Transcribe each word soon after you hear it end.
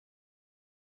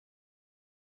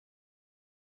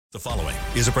The following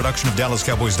is a production of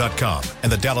DallasCowboys.com and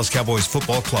the Dallas Cowboys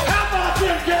Football Club. How about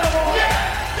them Cowboys?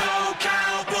 Yeah! Go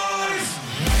Cowboys!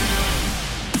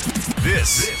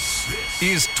 This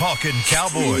is Talkin'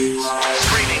 Cowboys.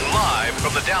 Streaming live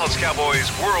from the Dallas Cowboys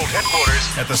World Headquarters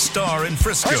at the Star in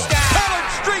Frisco.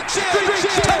 Pollard streaks in.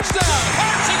 Touchdown.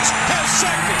 Parsons has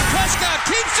sacked it. Prescott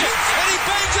keeps it, and he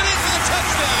bangs it in for the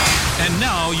touchdown. And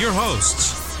now your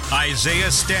hosts, Isaiah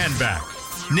Stanback,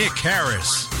 Nick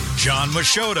Harris, John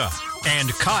Machota, and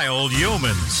Kyle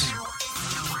Yeomans.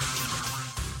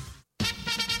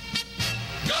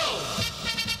 Go!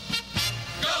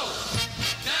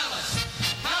 Dallas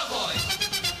Cowboys!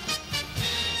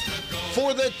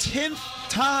 For the 10th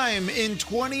time in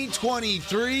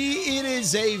 2023, it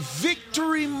is a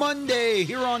Victory Monday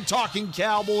here on Talkin'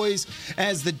 Cowboys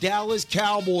as the Dallas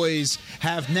Cowboys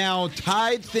have now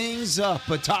tied things up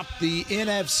atop the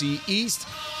NFC East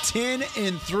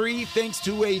 10-3 thanks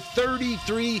to a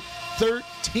 33-13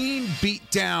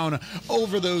 beatdown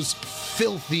over those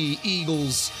filthy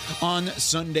Eagles on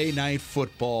Sunday Night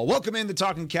Football. Welcome into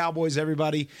Talkin' Cowboys,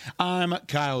 everybody. I'm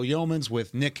Kyle Yeomans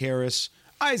with Nick Harris,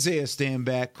 Isaiah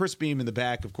Stanback, Chris Beam in the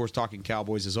back. Of course, Talking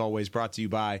Cowboys, as always, brought to you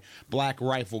by Black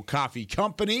Rifle Coffee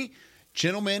Company.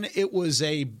 Gentlemen, it was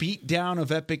a beatdown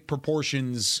of epic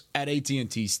proportions at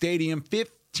AT&T Stadium.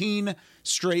 15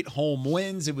 straight home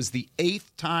wins. It was the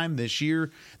 8th time this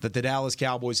year that the Dallas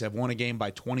Cowboys have won a game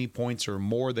by 20 points or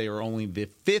more. They are only the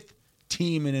 5th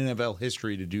team in NFL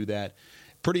history to do that.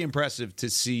 Pretty impressive to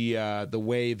see the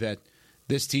way that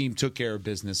this team took care of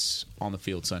business on the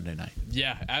field Sunday night.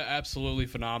 Yeah, absolutely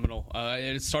phenomenal.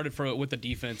 It started with the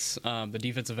defense. The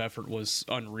defensive effort was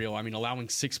unreal. I mean, allowing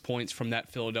 6 points from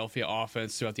that Philadelphia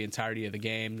offense throughout the entirety of the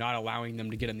game, not allowing them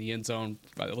to get in the end zone,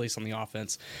 at least on the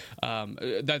offense.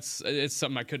 It's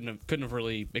something I couldn't have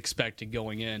really expected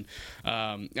going in.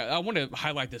 I want to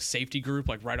highlight the safety group,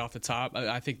 like right off the top.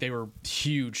 I think they were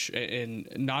huge in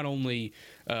not only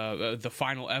the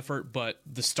final effort, but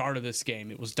the start of this game.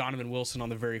 It was Donovan Wilson on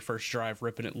the very first drive,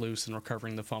 ripping it loose and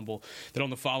recovering the fumble. Then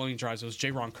on the following drives, it was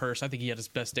Jaron Kearse. I think he had his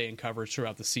best day in coverage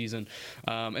throughout the season.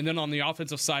 And then on the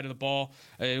offensive side of the ball,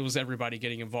 it was everybody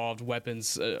getting involved,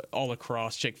 weapons all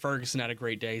across. Jake Ferguson had a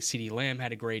great day. CeeDee Lamb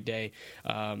had a great day.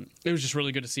 It was just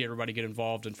really good to see everybody get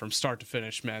involved. And from start to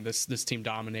finish, man, this team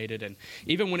dominated. And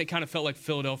even when it kind of felt like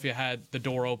Philadelphia had the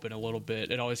door open a little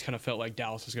bit, it always kind of felt like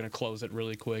Dallas was going to close it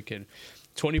really quick. And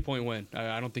 20-point win.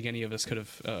 I don't think any of us could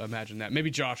have imagined that. Maybe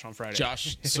Josh on Friday.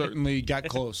 Josh certainly got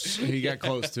close. He got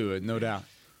close to it, no doubt.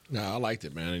 No, I liked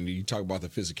it, man. And you talk about the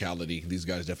physicality. These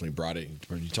guys definitely brought it.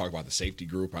 When you talk about the safety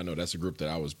group, I know that's a group that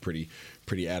I was pretty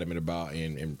adamant about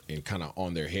and kind of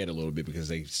on their head a little bit because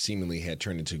they seemingly had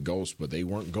turned into ghosts, but they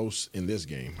weren't ghosts in this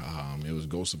game. It was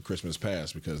ghosts of Christmas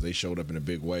past because they showed up in a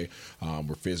big way.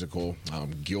 Were physical.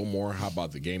 Gilmore, how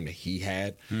about the game that he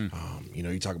had?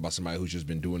 You talk about somebody who's just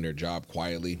been doing their job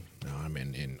quietly,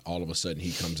 and all of a sudden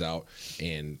he comes out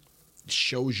and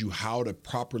shows you how to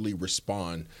properly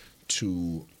respond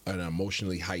to an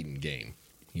emotionally heightened game.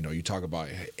 You talk about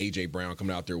A.J. Brown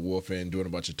coming out there wolfing, doing a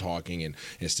bunch of talking, and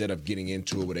instead of getting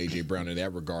into it with A.J. Brown in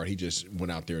that regard, he just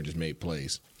went out there and just made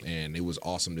plays. And it was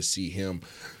awesome to see him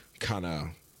kind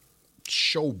of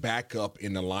show back up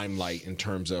in the limelight in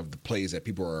terms of the plays that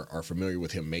people are familiar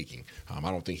with him making. I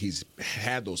don't think he's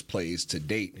had those plays to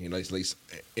date, at least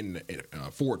in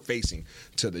forward-facing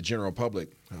to the general public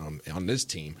on this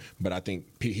team. But I think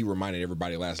he reminded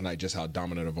everybody last night just how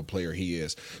dominant of a player he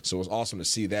is. So it was awesome to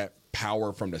see that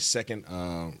power from the second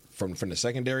from the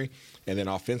secondary, and then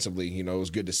offensively, it was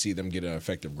good to see them get an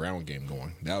effective ground game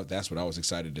going. That's what I was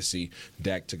excited to see.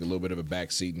 Dak took a little bit of a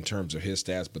back seat in terms of his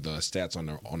stats, but the stats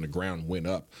on the ground went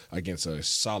up against a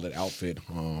solid outfit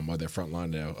of their front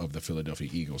line of the Philadelphia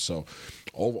Eagles. So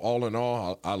all in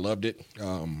all, I loved it.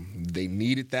 They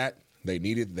needed that. They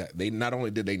needed that. They not only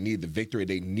did they need the victory,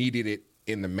 they needed it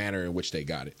in the manner in which they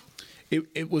got it.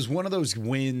 It was one of those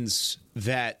wins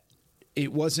that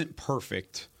it wasn't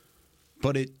perfect,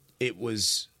 but it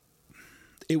was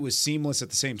seamless at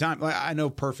the same time. I know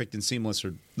perfect and seamless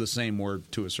are the same word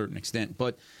to a certain extent,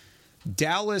 but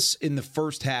Dallas in the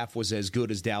first half was as good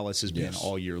as Dallas has been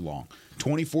all year long.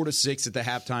 24-6 at the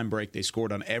halftime break. They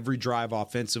scored on every drive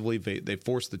offensively. They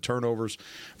forced the turnovers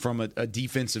from a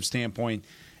defensive standpoint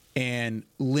and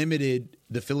limited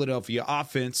the Philadelphia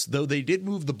offense, though they did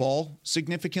move the ball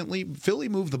significantly. Philly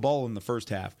moved the ball in the first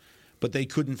half, but they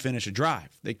couldn't finish a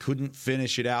drive. They couldn't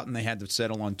finish it out, and they had to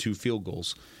settle on 2 field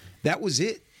goals. That was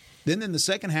it. Then in the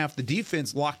second half, the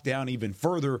defense locked down even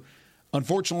further.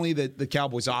 Unfortunately, the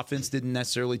Cowboys' offense didn't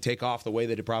necessarily take off the way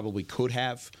that it probably could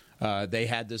have. They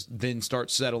had to then start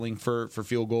settling for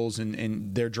field goals,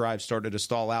 and their drive started to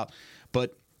stall out.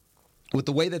 But with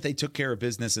the way that they took care of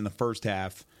business in the first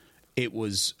half, it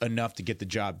was enough to get the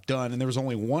job done. And there was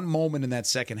only one moment in that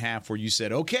second half where you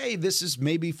said, okay, this is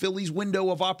maybe Philly's window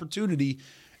of opportunity.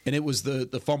 And it was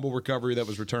the fumble recovery that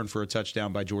was returned for a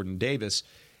touchdown by Jordan Davis.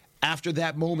 After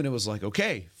that moment, it was like,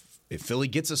 okay, if Philly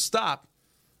gets a stop,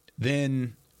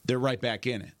 then they're right back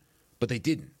in it. But they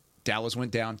didn't. Dallas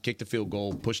went down, kicked a field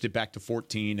goal, pushed it back to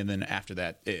 14, and then after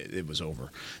that, it was over.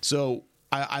 So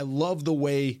I love the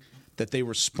way that they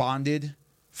responded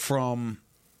from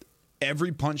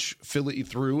every punch Philly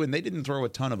threw, and they didn't throw a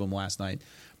ton of them last night,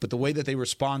 but the way that they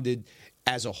responded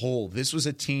as a whole. This was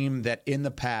a team that in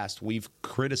the past we've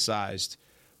criticized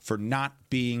for not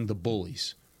being the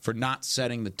bullies, for not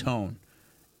setting the tone.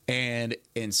 And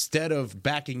instead of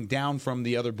backing down from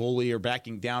the other bully or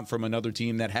backing down from another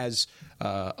team that has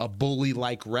a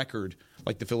bully-like record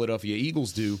like the Philadelphia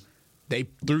Eagles do, they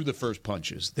threw the first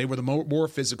punches. They were the more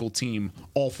physical team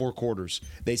all 4 quarters.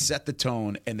 They set the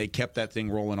tone, and they kept that thing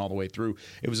rolling all the way through.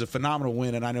 It was a phenomenal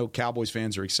win, and I know Cowboys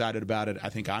fans are excited about it. I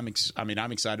think I'm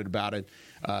excited about it.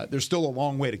 There's still a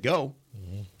long way to go.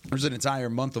 There's an entire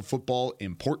month of football,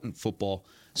 important football,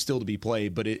 still to be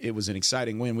played, but it was an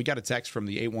exciting win. We got a text from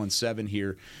the 817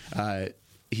 here.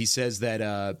 He says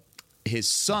that his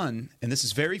son, and this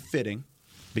is very fitting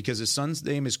because his son's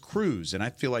name is Cruz, and I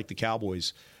feel like the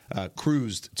Cowboys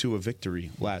cruised to a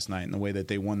victory last night in the way that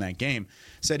they won that game.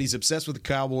 Said he's obsessed with the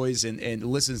Cowboys and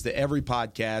listens to every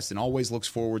podcast and always looks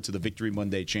forward to the Victory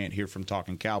Monday chant here from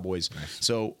Talkin Cowboys. Nice.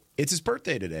 So it's his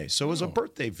birthday today. So it was a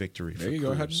birthday victory for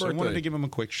Cruz. Happy so birthday. I wanted to give him a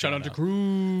quick shout out to Cruz.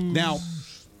 Now,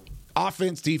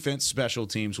 offense, defense, special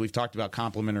teams. We've talked about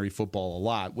complimentary football a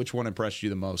lot. Which one impressed you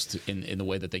the most in the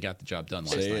way that they got the job done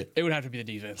last night? It would have to be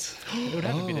the defense. It would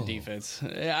have to be the defense.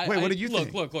 Wait, what did you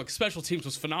think? Look. Special teams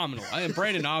was phenomenal. And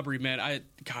Brandon Aubrey, man, I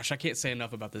can't say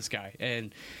enough about this guy.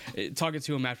 And talking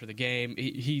to him after the game,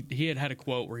 he had a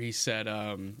quote where he said,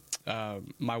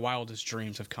 "My wildest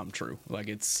dreams have come true." Like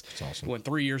it's awesome. When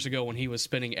 3 years ago, when he was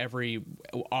spending every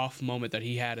off moment that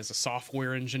he had as a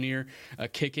software engineer,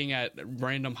 kicking at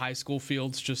random high school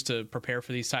fields just to prepare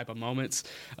for these type of moments,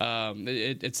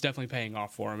 it's definitely paying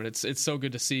off for him. And it's so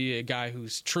good to see a guy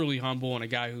who's truly humble and a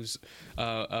guy who's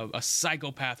a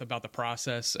psychopath about the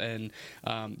process. And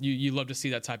you love to see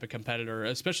that type of competitor,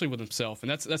 especially with himself. And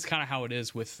that's kind of how it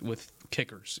is with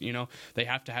kickers. You know, they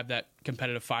have to have that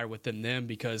competitive fire within them,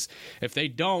 because if they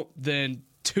don't, then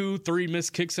 2-3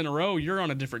 missed kicks in a row, you're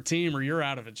on a different team or you're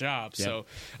out of a job. Yep. So,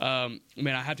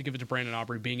 man, I have to give it to Brandon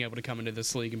Aubrey being able to come into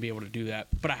this league and be able to do that.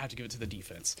 But I have to give it to the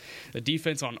defense. The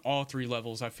defense on all 3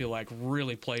 levels, I feel like,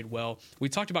 really played well. We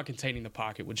talked about containing the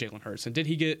pocket with Jalen Hurts. And did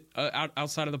he get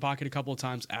outside of the pocket a couple of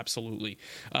times? Absolutely.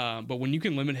 But when you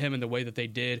can limit him in the way that they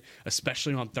did,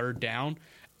 especially on third down,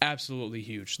 absolutely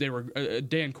huge. They were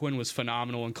Dan Quinn was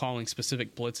phenomenal in calling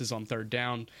specific blitzes on third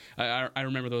down. I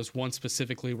remember those one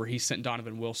specifically where he sent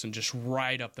Donovan Wilson just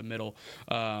right up the middle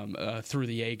through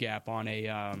the A gap on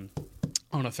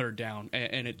a third down,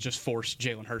 and it just forced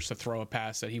Jalen Hurts to throw a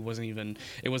pass that it wasn't even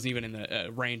in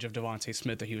the range of Devontae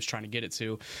Smith that he was trying to get it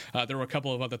to. There were a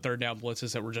couple of other third down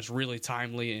blitzes that were just really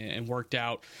timely and worked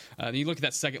out. Then you look at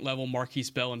that second level, Marquise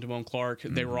Bell and Damone Clark,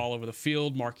 they were all over the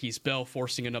field. Marquise Bell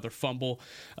forcing another fumble.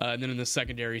 And then in the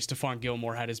secondary, Stephon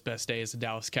Gilmore had his best day as a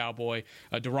Dallas Cowboy.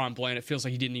 Deron Bland, it feels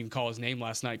like he didn't even call his name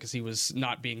last night because he was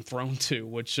not being thrown to,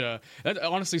 which that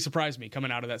honestly surprised me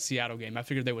coming out of that Seattle game. I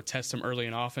figured they would test him early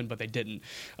and often, but they didn't.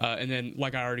 And then,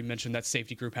 like I already mentioned, that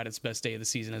safety group had its best day of the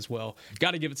season as well.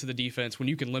 Got to give it to the defense. When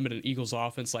you can limit an Eagles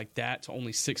offense like that to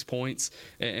only 6 points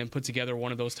and put together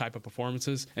one of those type of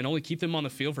performances and only keep them on the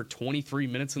field for 23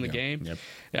 minutes in the game,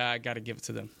 I got to give it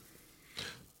to them.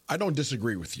 I don't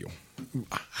disagree with you.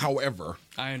 However,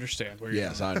 I understand where you're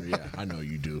yes, I know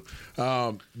you do.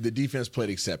 The defense played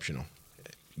exceptional.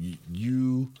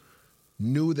 You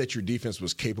knew that your defense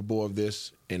was capable of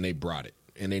this, and they brought it.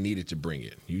 And they needed to bring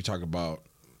it. You talk about,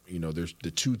 there's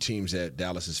the 2 teams that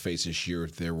Dallas has faced this year.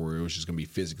 It was just going to be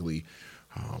physically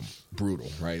brutal,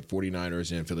 right?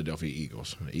 49ers and Philadelphia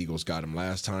Eagles. The Eagles got them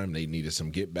last time. They needed some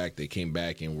get back. They came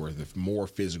back and were the more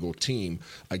physical team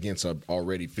against an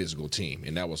already physical team,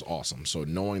 and that was awesome. So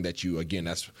knowing that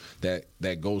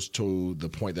that goes to the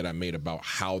point that I made about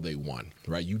how they won,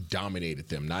 right? You dominated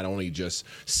them, not only just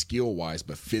skill-wise,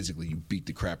 but physically you beat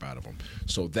the crap out of them.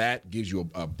 So that gives you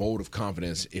a bolt of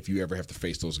confidence if you ever have to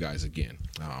face those guys again.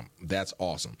 That's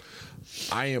awesome.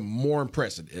 I am more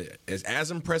impressed,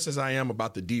 as impressed as I am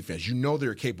about the defense.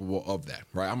 They're capable of that,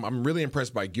 right? I'm really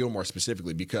impressed by Gilmore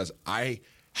specifically because I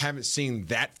haven't seen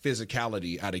that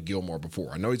physicality out of Gilmore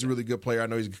before. I know he's a really good player. I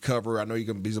know he's a good cover. I know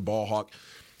he's a ball hawk.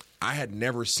 I had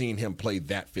never seen him play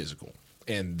that physical.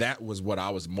 And that was what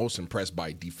I was most impressed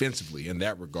by defensively in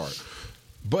that regard.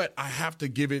 But I have to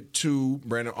give it to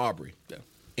Brandon Aubrey. Yeah.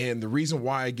 And the reason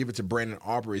why I give it to Brandon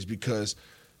Aubrey is because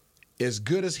as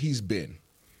good as he's been,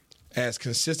 as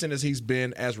consistent as he's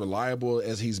been, as reliable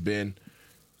as he's been,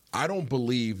 I don't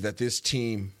believe that this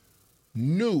team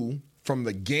knew from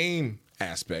the game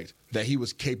aspect that he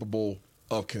was capable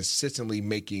of consistently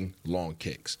making long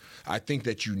kicks. I think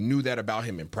that you knew that about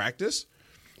him in practice,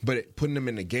 but putting him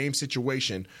in a game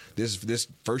situation, this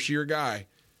first-year guy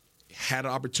had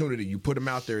an opportunity. You put him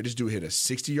out there. This dude hit a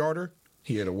 60-yarder.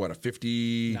 He had a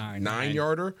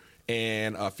 59-yarder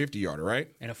and a 50-yarder, right?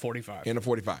 And a 45. And a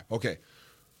 45. Okay.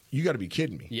 You got to be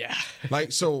kidding me. Yeah.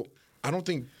 So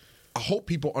I hope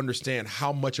people understand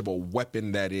how much of a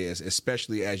weapon that is,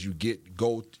 especially as you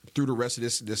go through the rest of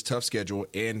this tough schedule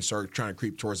and start trying to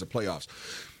creep towards the playoffs.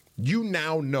 You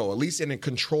now know, at least in a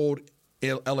controlled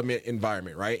element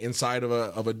environment, right? Inside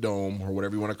of a dome or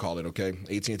whatever you want to call it, okay?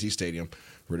 AT&T Stadium,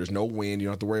 where there's no wind, you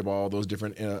don't have to worry about all those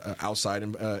different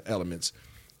outside elements.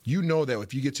 You know that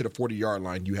if you get to the 40-yard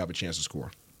line, you have a chance to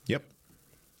score. Yep.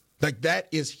 Like, that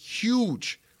is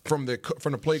huge from the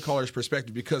play caller's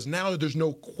perspective, because now there's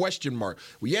no question mark.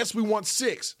 Well, yes, we want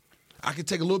 6. I could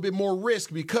take a little bit more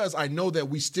risk because I know that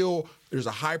there's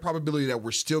a high probability that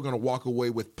we're still going to walk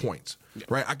away with points,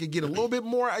 right? I could get a little bit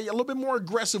more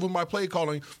aggressive with my play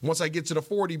calling once I get to the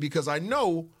 40, because I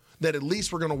know that at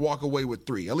least we're going to walk away with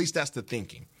 3. At least that's the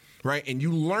thinking, right? And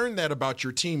you learned that about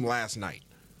your team last night.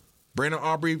 Brandon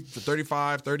Aubrey for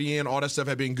 35, 30 in, all that stuff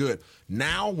had been good.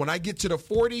 Now, when I get to the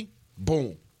 40,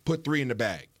 boom, put 3 in the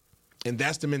bag. And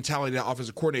that's the mentality that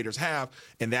offensive coordinators have,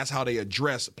 and that's how they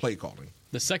address play calling.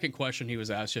 The second question he was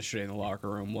asked yesterday in the locker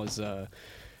room was,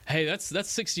 "Hey, that's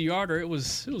 60-yarder. It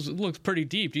looked pretty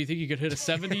deep. Do you think you could hit a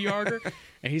 70-yarder?"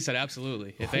 And he said,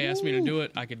 "Absolutely. If they asked me to do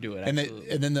it, I could do it." Absolutely.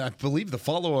 And then I believe the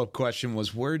follow-up question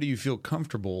was, "Where do you feel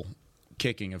comfortable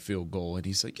kicking a field goal?" And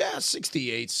he's like, "Yeah,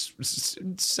 68,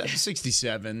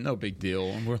 67, no big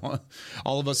deal." And we're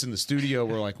all of us in the studio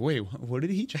were like, "Wait, what did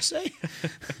he just say?"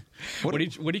 When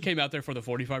he came out there for the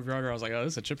 45-yarder, I was like, "Oh,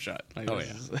 this is a chip shot." Like,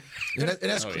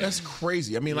 That's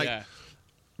crazy. I mean,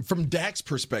 from Dak's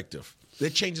perspective,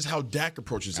 it changes how Dak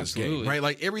approaches this game, right?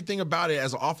 Like, everything about it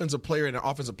as an offensive player and an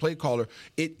offensive play caller,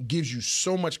 it gives you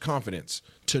so much confidence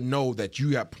to know that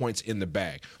you have points in the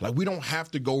bag. Like, we don't have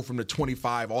to go from the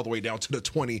 25 all the way down to the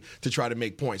 20 to try to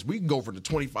make points. We can go from the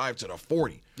 25 to the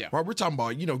 40. Yeah. Right? We're talking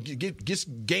about,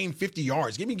 gain 50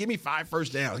 yards. Give me 5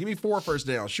 first downs. Give me 4 first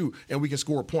downs. Shoot, and we can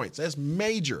score points. That's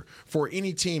major for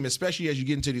any team, especially as you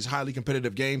get into these highly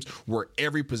competitive games where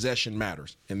every possession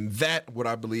matters. And that, what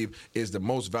I believe, is the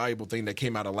most valuable thing that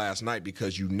came out of last night,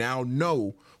 because you now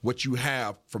know what you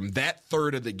have from that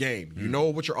third of the game. You know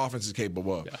what your offense is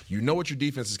capable of. Yeah. You know what your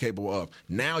defense is capable of.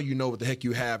 Now you know what the heck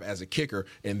you have as a kicker,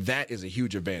 and that is a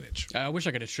huge advantage. I wish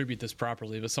I could attribute this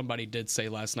properly, but somebody did say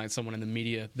last night, someone in the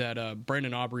media, that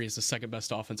Brandon Aubrey is the second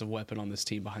best offensive weapon on this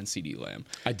team behind CeeDee Lamb.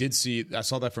 I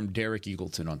saw that from Derek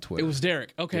Eagleton on Twitter. It was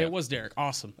Derek. Okay, yeah. It was Derek.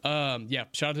 Awesome.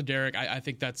 Shout out to Derek. I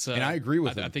think that's... and I agree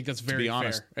with him. I think that's very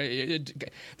fair. The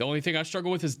only thing I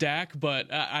struggle with is Dak,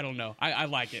 but I don't know. I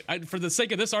like it. For the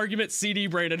sake of this argument, CD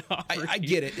Brandon Aubrey. I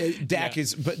get it. Dak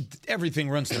is... But everything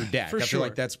runs through Dak. I feel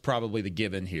like that's probably the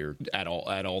given here at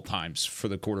all times for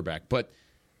the quarterback. But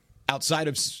outside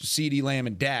of CeeDee Lamb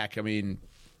and Dak, I mean...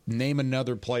 Name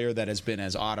another player that has been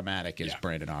as automatic as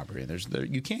Brandon Aubrey.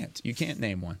 You can't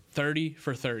name one. 30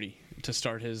 for 30 to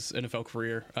start his NFL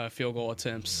career, field goal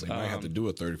attempts. They might have to do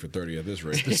a 30 for 30 at this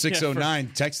rate. The 609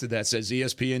 texted that, says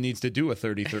ESPN needs to do a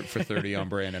 30 for 30 on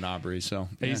Brandon Aubrey. So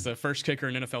he's the first kicker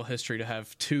in NFL history to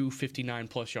have 2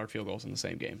 59-plus yard field goals in the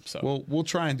same game. So we'll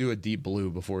try and do a deep blue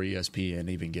before ESPN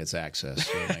even gets access.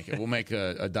 We'll make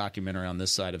a documentary on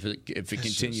this side if it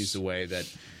continues the way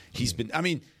that he's been. I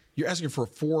mean, you're asking for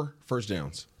 4 first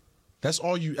downs. That's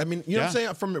all you. I mean, you know what I'm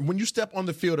saying? From when you step on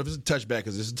the field, if it's a touchback,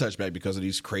 because it's a touchback because of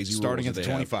these crazy starting rules at the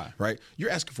 25, right?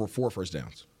 You're asking for 4 first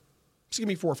downs. Just give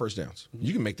me 4 first downs.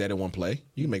 You can make that in one play.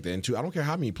 You can make that in 2. I don't care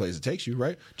how many plays it takes you,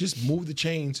 right? Just move the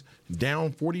chains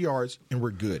down 40 yards, and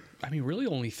we're good. I mean, really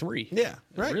only 3. Yeah,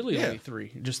 right. Really only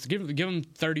 3. Just give them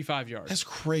 35 yards. That's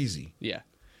crazy. Yeah,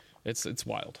 it's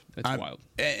wild. It's wild.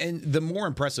 And the more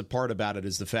impressive part about it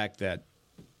is the fact that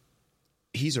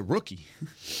he's a rookie.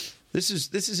 This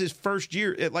is his first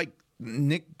year. Like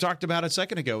Nick talked about a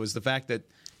second ago, is the fact that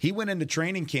he went into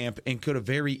training camp and could have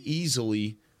very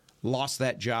easily lost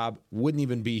that job, wouldn't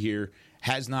even be here,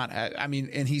 has not. I mean,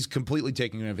 and he's completely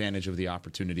taking advantage of the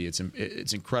opportunity.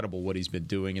 It's incredible what he's been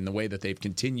doing, and the way that they've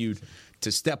continued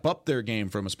to step up their game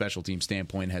from a special team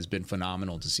standpoint has been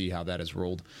phenomenal to see how that has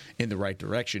rolled in the right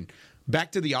direction.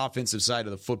 Back to the offensive side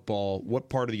of the football, what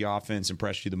part of the offense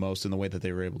impressed you the most in the way that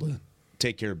they were able to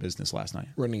take care of business last night?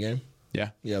 Running game. Yeah.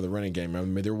 Yeah, the running game. I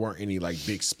mean, there weren't any like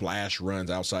big splash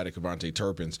runs outside of Kevontae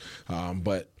Turpin's,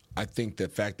 but I think the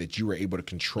fact that you were able to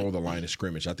control the line of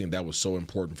scrimmage, I think that was so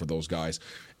important for those guys,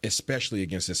 especially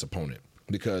against this opponent,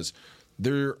 because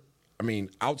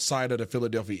outside of the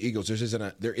Philadelphia Eagles,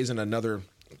 there isn't another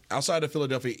outside of the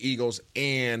Philadelphia Eagles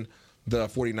and the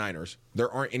 49ers.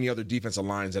 There aren't any other defensive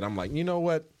lines that I'm like, you know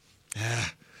what?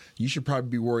 You should probably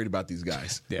be worried about these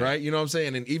guys, right? You know what I'm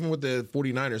saying? And even with the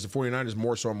 49ers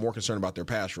more so, I'm more concerned about their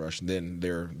pass rush than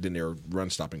their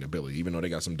run-stopping ability, even though they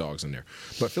got some dogs in there.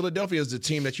 But Philadelphia is the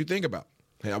team that you think about.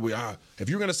 If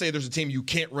you're going to say there's a team you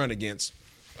can't run against,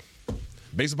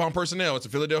 based upon personnel, it's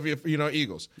the Philadelphia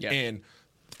Eagles. Yeah. And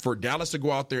for Dallas to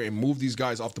go out there and move these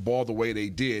guys off the ball the way they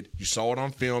did, you saw it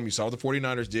on film, you saw what the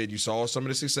 49ers did, you saw some of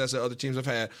the success that other teams have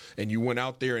had, and you went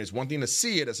out there, and it's one thing to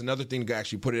see it, it's another thing to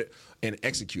actually put it and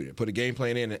execute it. Put a game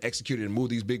plan in and execute it and move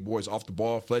these big boys off the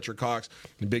ball. Fletcher Cox,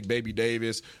 the big baby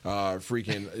Davis,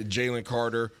 freaking Jalen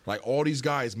Carter, like all these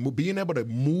guys, being able to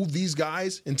move these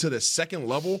guys into the second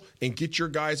level and get your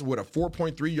guys with a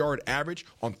 4.3 yard average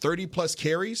on 30-plus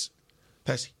carries,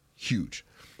 that's huge.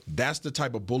 That's the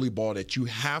type of bully ball that you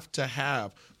have to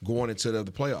have going into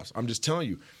the playoffs. I'm just telling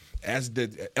you, as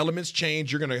the elements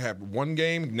change, you're going to have one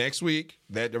game next week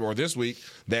or this week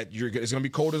that it's going to be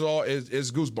cold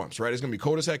as goosebumps, right? It's going to be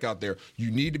cold as heck out there. You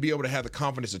need to be able to have the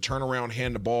confidence to turn around,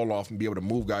 hand the ball off, and be able to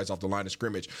move guys off the line of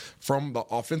scrimmage. From the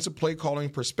offensive play calling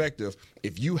perspective,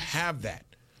 if you have that,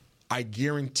 I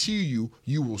guarantee you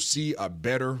will see a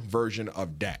better version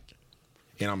of Dak.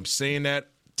 And I'm saying that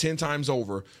 10 times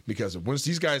over, because once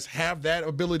these guys have that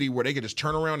ability where they can just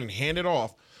turn around and hand it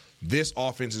off, this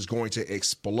offense is going to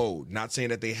explode. Not saying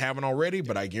that they haven't already,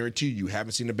 but I guarantee you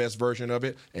haven't seen the best version of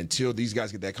it until these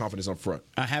guys get that confidence up front.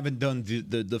 I haven't done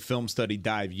the film study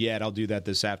dive yet. I'll do that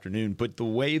this afternoon. But the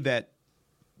way that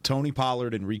Tony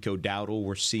Pollard and Rico Dowdle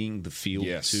were seeing the field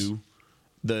too,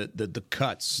 the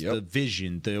cuts, the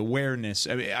vision, the awareness.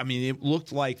 I mean, it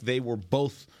looked like they were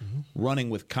both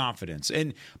running with confidence.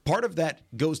 And part of that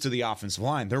goes to the offensive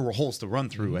line. There were holes to run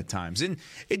through at times. And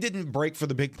it didn't break for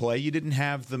the big play. You didn't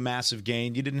have the massive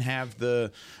gain. You didn't have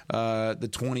the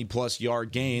 20-plus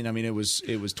yard gain. I mean, it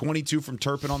was 22 from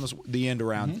Turpin on the end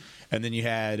around. And then you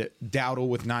had Dowdle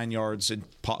with 9 yards and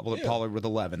Pollard with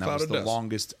 11. That was the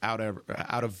longest out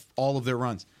of all of their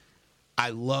runs. I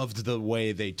loved the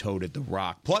way they toted the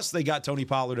rock. Plus, they got Tony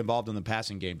Pollard involved in the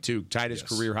passing game, too. Tied his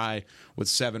career high with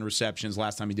 7 receptions.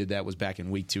 Last time he did that was back in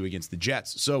week 2 against the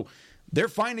Jets. So they're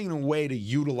finding a way to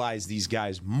utilize these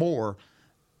guys more.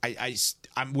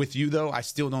 I'm with you, though. I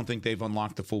still don't think they've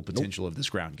unlocked the full potential of this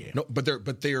ground game. No, but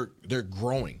they're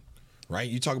growing. Right?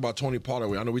 You talk about Tony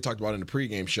Pollard. I know we talked about it in the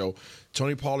pregame show.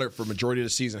 Tony Pollard, for majority of the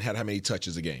season, had how many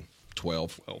touches a game?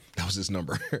 12. That was his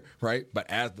number, right? But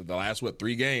as the last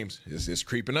 3 games, it's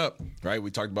creeping up, right?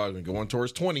 We talked about going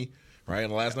towards 20, right?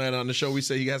 And last night on the show, we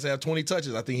said he has to have 20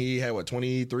 touches. I think he had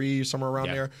 23 somewhere around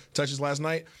there touches last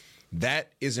night.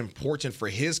 That is important for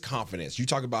his confidence. You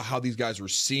talk about how these guys were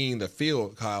seeing the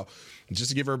field, Kyle. Just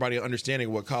to give everybody an understanding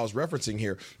of what Kyle's referencing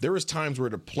here, there was times where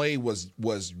the play was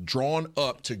drawn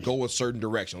up to go a certain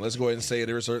direction. Let's go ahead and say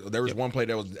there was one play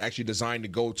that was actually designed to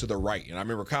go to the right. And I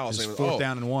remember Kyle saying, 4th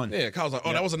down and 1. Yeah, Kyle's like,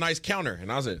 that was a nice counter.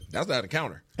 And I was like, that's not a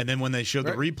counter. And then when they showed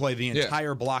the replay, the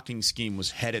entire blocking scheme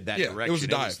was headed that direction. It was a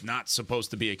dive. It was not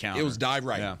supposed to be a counter. It was dive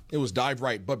right. Yeah. It was dive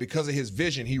right. But because of his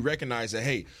vision, he recognized that,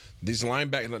 hey, these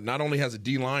linebackers, not only has the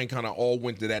D-line kind of all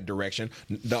went to that direction,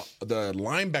 the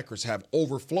linebackers have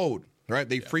overflowed. Right?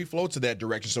 They free flow to that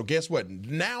direction. So guess what?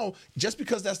 Now, just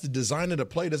because that's the design of the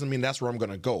play doesn't mean that's where I'm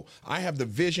going to go. I have the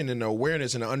vision and the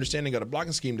awareness and the understanding of the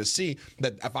blocking scheme to see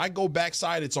that if I go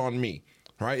backside, it's on me.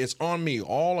 Right? It's on me.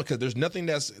 Because there's nothing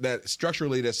that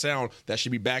structurally that's sound that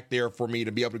should be back there for me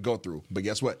to be able to go through. But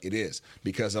guess what? It is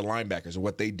because of the linebackers and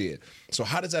what they did. So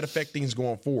how does that affect things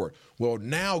going forward? Well,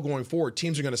 now going forward,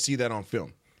 teams are going to see that on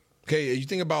film. Okay, you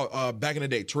think about back in the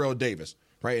day, Terrell Davis.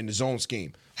 Right, in the zone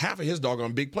scheme. Half of his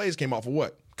doggone big plays came off of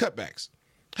what? Cutbacks.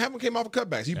 Half of them came off of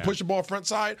cutbacks. He pushed the ball front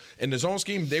side. In the zone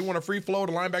scheme, they want a free flow.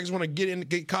 The linebackers want to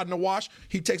get caught in the wash.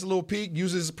 He takes a little peek,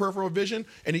 uses his peripheral vision,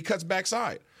 and he cuts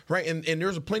backside. Right, and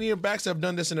there's plenty of backs that have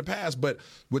done this in the past. But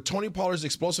with Tony Pollard's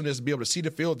explosiveness to be able to see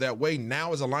the field that way,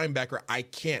 now as a linebacker, I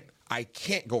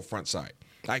can't go front side.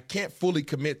 I can't fully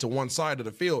commit to one side of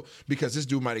the field because this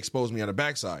dude might expose me on the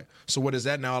backside. So what does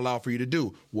that now allow for you to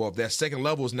do? Well, if that second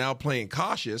level is now playing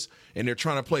cautious and they're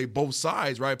trying to play both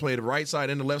sides, right? Play the right side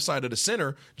and the left side of the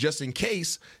center just in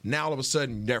case, now all of a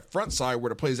sudden that front side where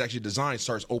the play is actually designed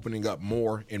starts opening up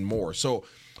more and more. So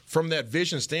from that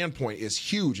vision standpoint is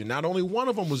huge. And not only one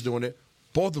of them was doing it,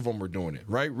 both of them were doing it,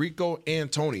 right? Rico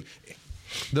and Tony.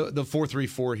 The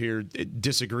 4-3-4 here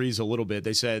disagrees a little bit.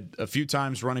 They said a few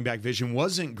times running back vision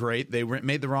wasn't great. They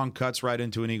made the wrong cuts right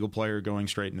into an Eagle player going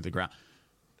straight into the ground.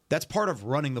 That's part of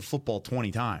running the football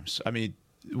 20 times. I mean,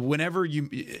 whenever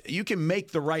you can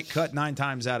make the right cut 9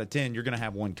 times out of 10, you're going to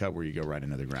have one cut where you go right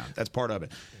into the ground. That's part of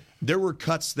it. There were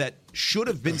cuts that should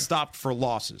have been stopped for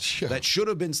losses, that should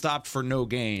have been stopped for no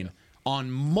gain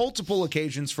on multiple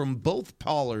occasions from both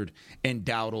Pollard and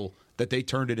Dowdle, that they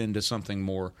turned it into something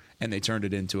more and they turned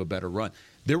it into a better run.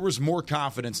 There was more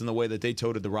confidence in the way that they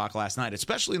toted the rock last night,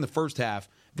 especially in the first half,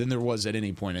 than there was at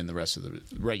any point in the rest of the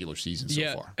regular season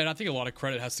so far. And I think a lot of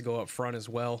credit has to go up front as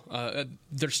well.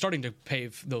 They're starting to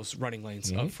pave those running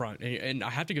lanes up front. And I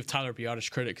have to give Tyler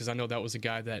Biotish credit because I know that was a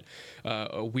guy that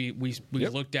we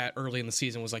looked at early in the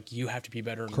season, was like, you have to be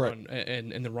better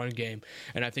in the run game.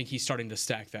 And I think he's starting to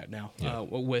stack that now.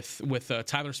 With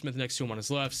Tyler Smith next to him on his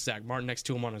left, Zach Martin next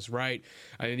to him on his right.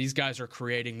 I mean, these guys are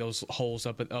creating those holes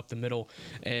up the middle.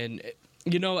 And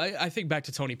you know, I think back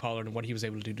to Tony Pollard and what he was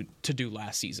able to do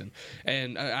last season.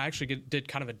 And I actually did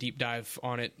kind of a deep dive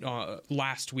on it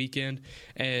last weekend.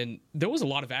 And there was a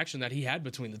lot of action that he had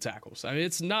between the tackles. I mean,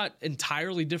 it's not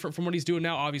entirely different from what he's doing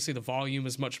now. Obviously, the volume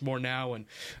is much more now, and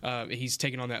he's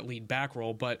taking on that lead back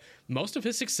role. But most of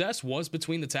his success was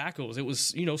between the tackles. It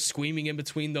was, you know, squeaming in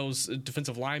between those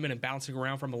defensive linemen and bouncing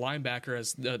around from a linebacker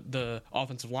as the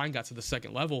offensive line got to the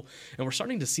second level. And we're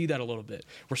starting to see that a little bit.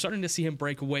 We're starting to see him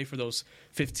break away for those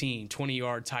 15,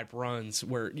 20-yard type runs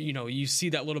where, you know, you see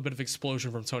that little bit of explosion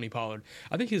from Tony Pollard.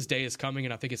 I think his day is coming,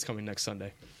 and I think it's coming next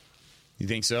Sunday. You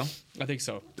think so? I think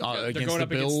so. They're going up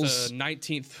Bills? against the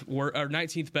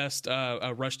 19th best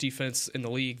rush defense in the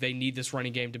league. They need this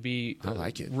running game to be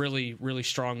really, really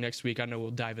strong next week. I know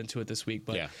we'll dive into it this week,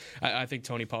 but I think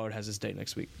Tony Pollard has his day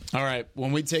next week. All right.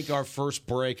 When we take our first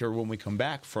break, or when we come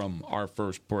back from our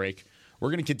first break,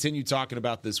 we're going to continue talking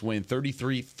about this win,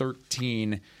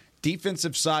 33-13.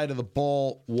 Defensive side of the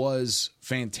ball was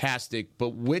fantastic, but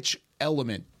which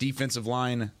element, defensive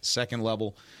line, second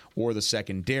level, or the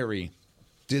secondary,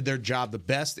 did their job the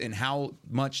best, and how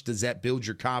much does that build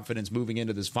your confidence moving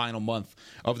into this final month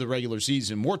of the regular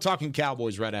season? More Talking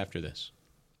Cowboys right after this.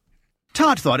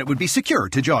 Todd thought it would be secure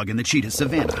to jog in the cheetah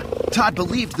savanna. Todd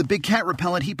believed the big cat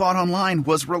repellent he bought online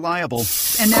was reliable.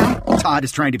 And now, Todd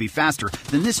is trying to be faster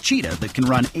than this cheetah that can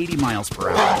run 80 miles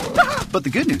per hour. But the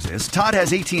good news is, Todd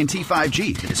has AT&T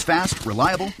 5G that is fast,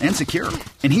 reliable, and secure.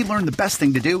 And he learned the best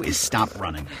thing to do is stop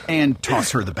running and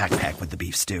toss her the backpack with the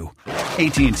beef stew.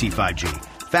 AT&T 5G.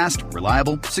 Fast,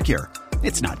 reliable, secure.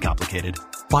 It's not complicated.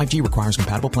 5G requires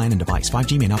compatible plan and device.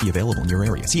 5G may not be available in your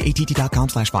area. See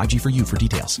att.com/5G for you for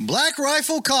details. Black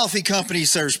Rifle Coffee Company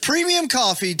serves premium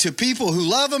coffee to people who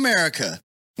love America.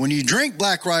 When you drink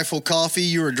Black Rifle coffee,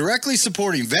 you are directly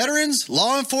supporting veterans,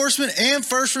 law enforcement, and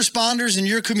first responders in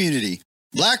your community.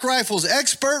 Black Rifle's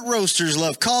expert roasters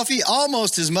love coffee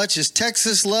almost as much as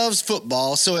Texas loves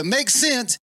football, so it makes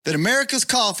sense that America's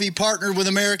Coffee partnered with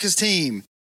America's team.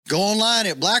 Go online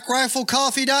at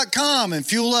blackriflecoffee.com and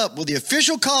fuel up with the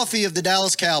official coffee of the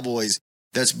Dallas Cowboys.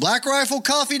 That's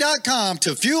blackriflecoffee.com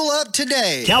to fuel up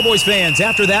today. Cowboys fans,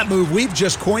 after that move, we've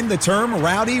just coined the term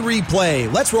Rowdy Replay.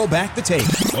 Let's roll back the tape.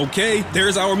 Okay,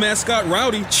 there's our mascot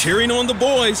Rowdy cheering on the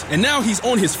boys. And now he's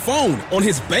on his phone, on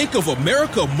his Bank of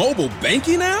America mobile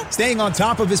banking app? Staying on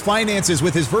top of his finances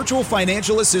with his virtual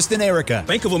financial assistant, Erica.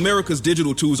 Bank of America's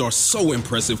digital tools are so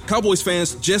impressive. Cowboys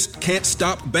fans just can't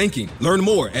stop banking. Learn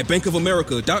more at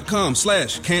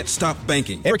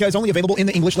bankofamerica.com/can't-stop-banking. Erica is only available in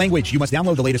the English language. You must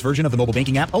download the latest version of the mobile banking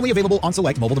app, only available on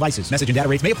select mobile devices. Message and data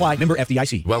rates may apply. Member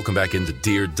FDIC. Welcome back into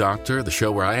Dear Doctor, the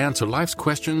show where I answer life's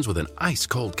questions with an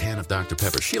ice-cold can of Dr.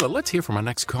 Pepper. Sheila, let's hear from our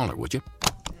next caller, would you?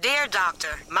 Dear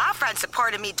Doctor, my friend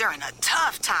supported me during a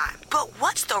tough time, but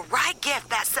what's the right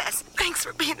gift that says, thanks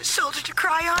for being a shoulder to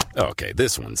cry on? Okay,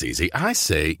 this one's easy. I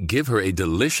say give her a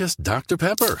delicious Dr.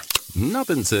 Pepper.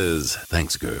 Nothing says,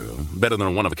 thanks, girl, better than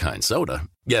a one-of-a-kind soda.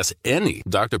 Yes, any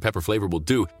Dr. Pepper flavor will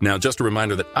do. Now, just a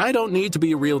reminder that I don't need to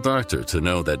be a real doctor to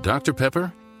know that Dr.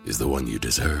 Pepper is the one you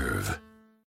deserve.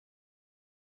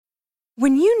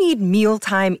 When you need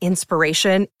mealtime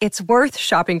inspiration, it's worth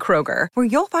shopping Kroger, where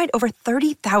you'll find over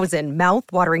 30,000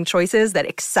 mouth-watering choices that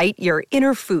excite your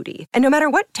inner foodie. And no matter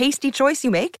what tasty choice you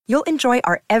make, you'll enjoy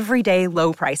our everyday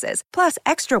low prices, plus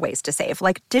extra ways to save,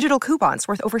 like digital coupons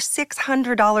worth over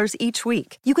 $600 each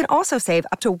week. You can also save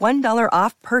up to $1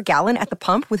 off per gallon at the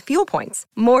pump with fuel points.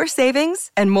 More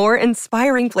savings and more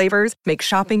inspiring flavors make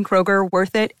shopping Kroger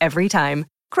worth it every time.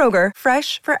 Kroger,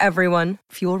 fresh for everyone.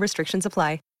 Fuel restrictions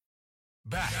apply.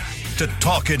 Back to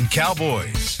Talkin'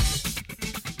 Cowboys.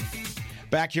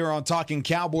 Back here on Talking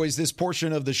Cowboys, this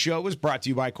portion of the show is brought to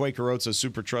you by Quaker Oats, a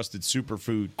super trusted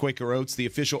superfood. Quaker Oats, the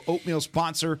official oatmeal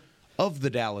sponsor of the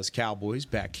Dallas Cowboys.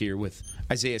 Back here with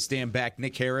Isaiah Stanback,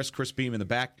 Nick Harris, Chris Beam in the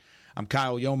back. I'm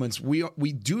Kyle Yeomans.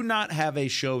 We do not have a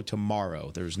show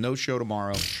tomorrow. There's no show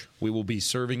tomorrow. We will be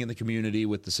serving in the community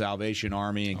with the Salvation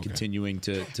Army and continuing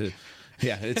to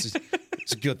yeah, it's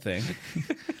a good thing.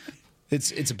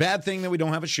 It's a bad thing that we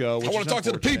don't have a show. I want to talk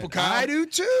to the people, Kyle. I do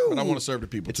too. But I want to serve the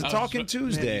people. It's a Talking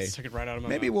Tuesday. Right out of my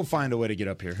Maybe mouth. we'll find a way to get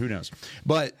up here. Who knows?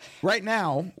 But right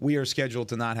now, we are scheduled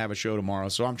to not have a show tomorrow.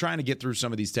 So I'm trying to get through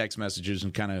some of these text messages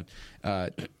and kind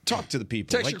of talk to the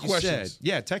people. Text your questions.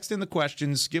 Yeah, text in the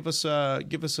questions. Give us a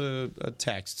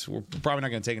text. We're probably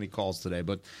not going to take any calls today,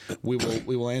 but we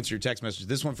will answer your text message.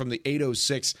 This one from the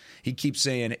 806. He keeps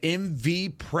saying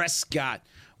MV Prescott.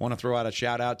 Want to throw out a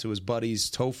shout out to his buddies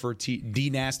Topher,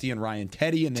 D Nasty, and Ryan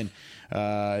Teddy, and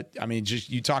then just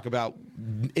you talk about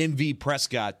MV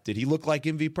Prescott. Did he look like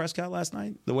MV Prescott last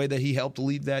night? The way that he helped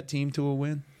lead that team to a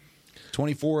win,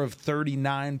 24 of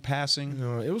 39 passing.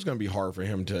 It was going to be hard for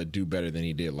him to do better than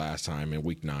he did last time in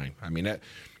Week 9. I mean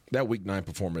that Week 9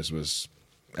 performance was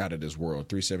out of this world.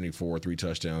 374, 3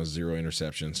 touchdowns, 0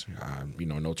 interceptions.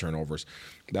 No turnovers.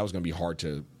 That was going to be hard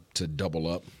to double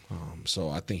up. So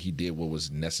I think he did what was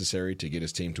necessary to get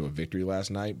his team to a victory last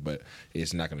night, but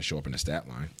it's not going to show up in the stat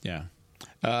line. Yeah.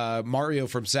 Mario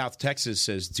from South Texas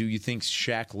says, do you think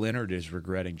Shaq Leonard is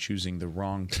regretting choosing the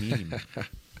wrong team?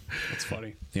 That's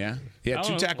funny. Yeah? He had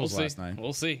 2 tackles last night.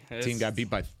 We'll see. Team got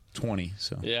beat by 20.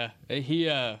 So yeah,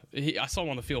 I saw him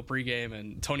on the field pregame,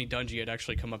 and Tony Dungy had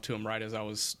actually come up to him right as I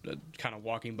was kind of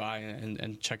walking by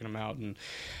and checking him out. And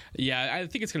yeah, I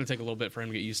think it's going to take a little bit for him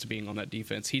to get used to being on that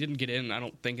defense. He didn't get in, I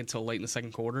don't think, until late in the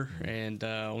second quarter, and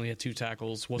only had 2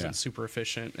 tackles. Wasn't super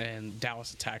efficient, and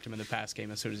Dallas attacked him in the pass game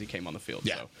as soon as he came on the field.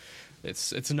 Yeah. So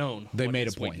it's known. They what made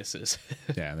his a point. Weaknesses.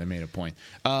 Yeah, they made a point.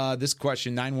 This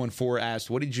question, 914 asked,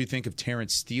 what did you think of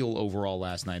Terrence Steele overall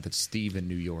last night? That's Steve in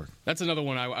New York. That's another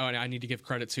one I need to give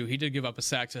credit to. He did give up a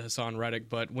sack to Hassan Reddick,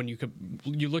 but when you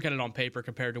look at it on paper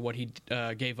compared to what he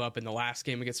gave up in the last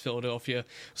game against Philadelphia,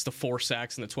 it's the 4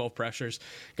 sacks and the 12 pressures.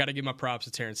 Got to give my props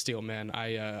to Terrence Steele, man.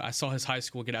 I saw his high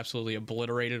school get absolutely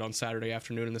obliterated on Saturday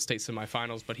afternoon in the state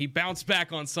semifinals, but he bounced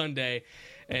back on Sunday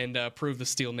and proved the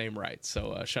Steele name right.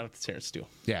 So shout out to Terrence Steele.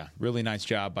 Yeah, really nice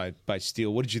job by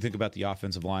Steele. What did you think about the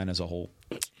offensive line as a whole?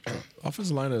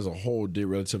 Offensive line as a whole did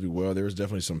relatively well. There was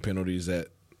definitely some penalties that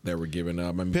were given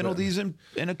up. Penalties and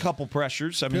a couple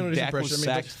pressures. I mean, Dak was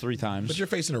sacked 3 times. But you're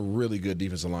facing a really good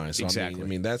defensive line. So exactly.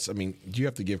 You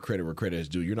have to give credit where credit is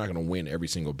due. You're not going to win every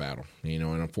single battle. And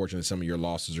unfortunately, some of your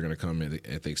losses are going to come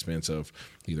at the expense of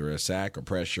either a sack or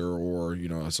pressure or,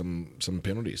 some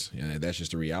penalties. That's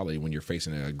just the reality when you're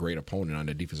facing a great opponent on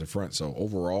the defensive front. So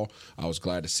overall, I was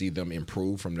glad to see them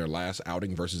improve from their last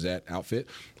outing versus that outfit.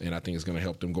 And I think it's going to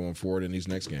help them going forward in these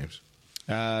next games.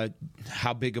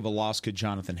 How big of a loss could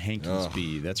Jonathan Hankins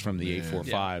be? That's from the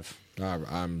 845. Yeah.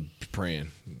 I'm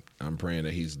praying. I'm praying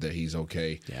that he's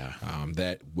okay. Yeah.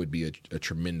 That would be a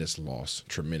tremendous loss.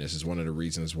 Tremendous. It's one of the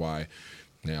reasons why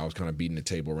I was kind of beating the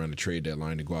table around the trade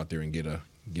deadline to go out there and get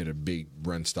a big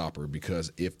run stopper,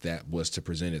 because if that was to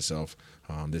present itself,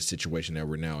 this situation that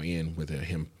we're now in with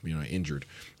him injured,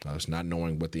 it's not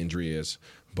knowing what the injury is,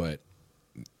 but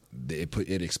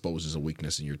it exposes a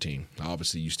weakness in your team.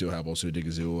 Obviously, you still have Osa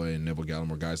Odigizua and Neville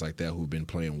Gallimore, guys like that who've been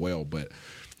playing well, but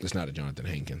it's not a Jonathan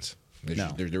Hankins.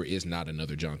 There is not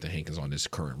another Jonathan Hankins on this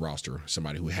current roster,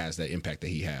 somebody who has that impact that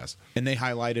he has. And they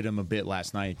highlighted him a bit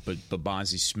last night, but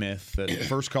Bonzie Smith, the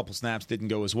first couple snaps didn't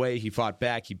go his way. He fought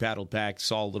back. He battled back,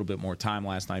 saw a little bit more time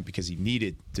last night because he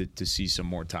needed to see some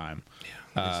more time.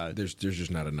 There's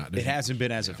just not enough. It hasn't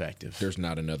been as effective. There's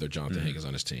not another Jonathan Hankins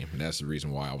on this team, and that's the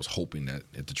reason why I was hoping that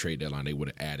at the trade deadline they would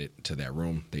have added to that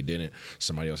room. They didn't.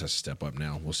 Somebody else has to step up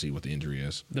now. We'll see what the injury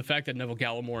is. The fact that Neville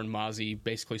Gallimore and Mozzie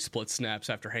basically split snaps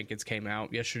after Hankins came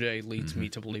out yesterday leads me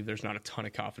to believe there's not a ton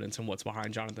of confidence in what's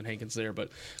behind Jonathan Hankins there.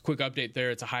 But quick update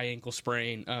there, it's a high ankle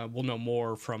sprain. We'll know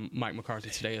more from Mike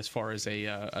McCarthy today as far as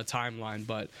a timeline,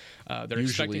 but they're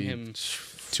expecting him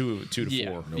 2 to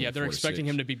 4. Yeah, they're expecting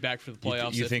him to be back for the playoffs.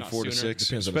 You think 4 to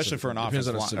 6, especially for an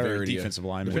offensive line or defensive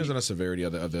lineman. Depends on the severity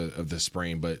of the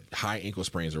sprain, but high ankle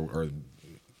sprains are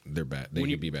they're bad. They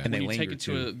can be bad. And when you take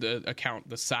into the account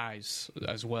the size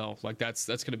as well, like that's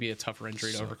going to be a tougher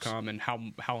injury to overcome, and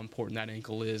how important that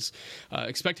ankle is.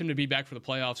 Expect him to be back for the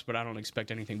playoffs, but I don't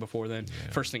expect anything before then.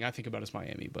 Yeah. First thing I think about is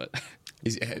Miami. But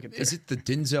is it the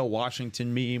Denzel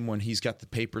Washington meme when he's got the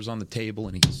papers on the table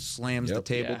and he slams the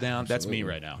table down? Absolutely. That's me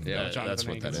right now. Yeah, that's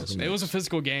what that is. It was a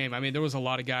physical game. I mean, there was a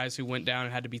lot of guys who went down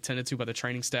and had to be tended to by the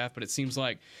training staff, but it seems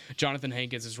like Jonathan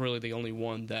Hankins is really the only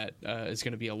one that is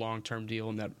going to be a long-term deal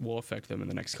and that will affect them in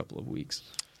the next couple of weeks.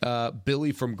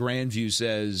 Billy from Grandview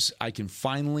says, I can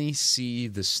finally see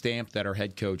the stamp that our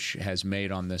head coach has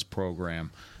made on this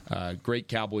program. Great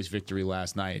Cowboys victory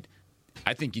last night.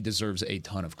 I think he deserves a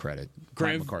ton of credit.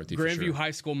 McCarthy, Grandview sure.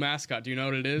 High School mascot. Do you know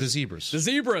what it is? The Zebras. The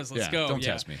Zebras. Let's go. Don't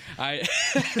test me.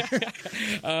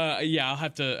 I'll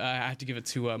have to give it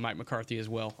to Mike McCarthy as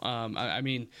well. I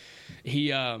mean, he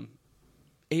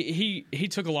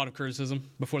took a lot of criticism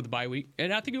before the bye week,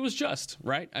 and I think it was just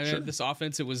right. I mean, this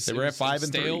offense, they were at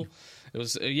 5-3. It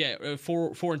was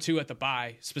 4-2 at the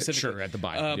bye specifically. Sure, at the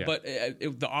bye. But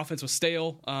the offense was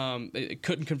stale. It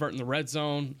couldn't convert in the red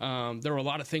zone. There were a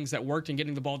lot of things that worked in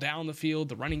getting the ball down the field.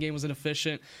 The running game was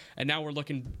inefficient, and now we're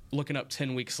looking up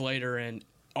 10 weeks later, and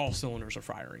all cylinders are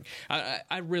firing.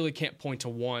 I really can't point to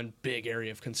one big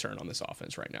area of concern on this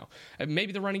offense right now.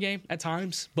 Maybe the running game at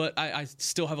times, but I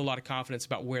still have a lot of confidence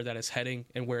about where that is heading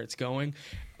and where it's going.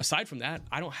 Aside from that,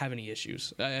 I don't have any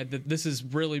issues. This has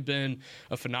really been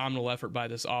a phenomenal effort by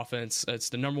this offense. It's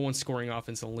the number one scoring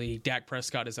offense in the league. Dak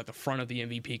Prescott is at the front of the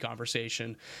MVP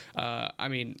conversation. I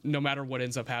mean, no matter what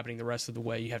ends up happening the rest of the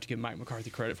way, you have to give Mike McCarthy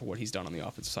credit for what he's done on the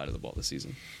offensive side of the ball this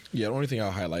season. Yeah, the only thing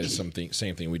I'll highlight is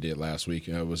same thing we did last week.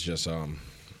 It was just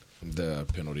the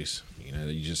penalties.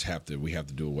 We have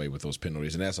to do away with those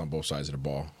penalties, and that's on both sides of the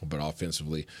ball. But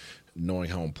offensively, knowing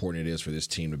how important it is for this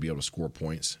team to be able to score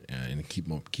points and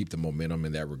keep the momentum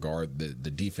in that regard, the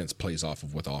defense plays off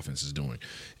of what the offense is doing.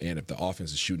 And if the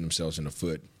offense is shooting themselves in the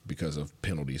foot because of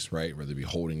penalties, right, whether it be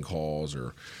holding calls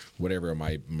or whatever it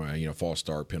might false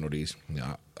start penalties,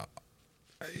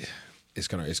 it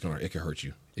could hurt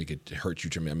you. It could hurt you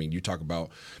tremendously. I mean, you talk about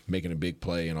making a big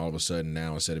play, and all of a sudden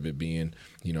now, instead of it being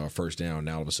a first down,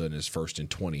 now all of a sudden it's 1st and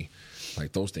 20.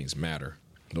 Like, those things matter.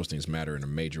 Those things matter in a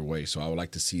major way. So I would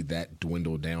like to see that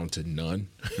dwindle down to none,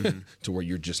 to where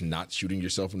you're just not shooting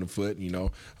yourself in the foot.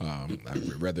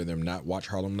 I'd rather them not watch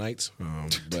Harlem Nights.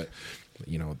 But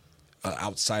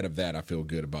outside of that, I feel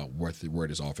good about where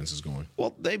this offense is going.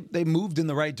 Well, they moved in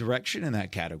the right direction in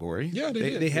that category. Yeah,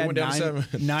 they did. They had went down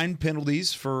to 9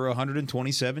 penalties for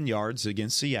 127 yards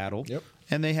against Seattle. Yep.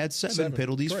 And they had 7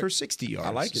 penalties for 60 yards.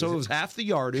 I like it. So it was half the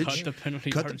yardage.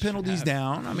 Cut the penalties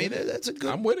down. I mean, that's a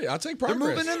good. I'm with it. I'll take progress.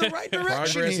 They're moving in the right direction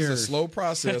progress here. is a slow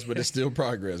process, but it's still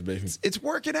progress, baby. It's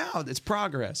working out. It's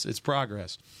progress.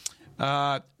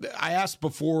 I asked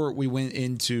before we went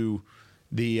into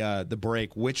the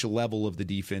break, which level of the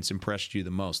defense impressed you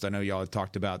the most? I know y'all had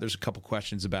talked about, there's a couple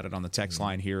questions about it on the text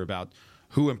line here about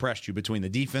who impressed you between the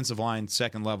defensive line,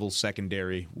 second level,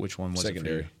 secondary. Which one was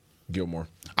secondary? It for you? Gilmore.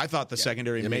 I thought the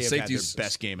secondary may have had their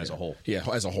best game as a whole. Yeah,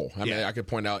 as a whole. I mean, I could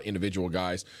point out individual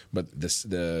guys, but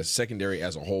the secondary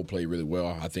as a whole played really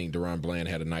well. I think Deron Bland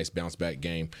had a nice bounce-back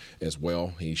game as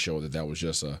well. He showed that was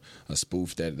just a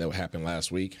spoof that happened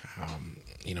last week.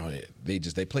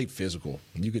 They played physical.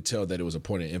 You could tell that it was a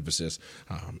point of emphasis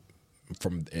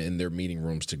from in their meeting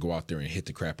rooms to go out there and hit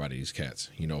the crap out of these cats.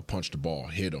 Punch the ball,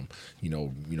 hit them.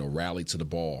 Rally to the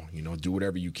ball. Do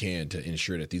whatever you can to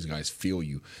ensure that these guys feel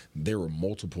you. There were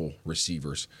multiple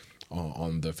receivers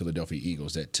on the Philadelphia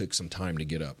Eagles that took some time to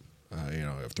get up.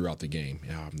 Throughout the game,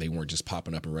 they weren't just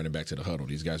popping up and running back to the huddle.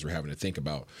 These guys were having to think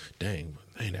about, dang,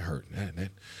 that hurt.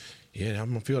 Yeah, I'm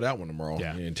going to feel that one tomorrow.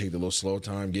 Yeah. And take the little slow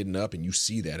time getting up, and you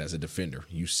see that as a defender.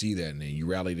 You see that, and then you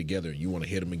rally together, and you want to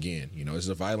hit them again. It's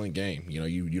a violent game.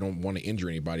 You don't want to injure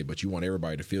anybody, but you want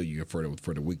everybody to feel you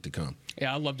for the week to come.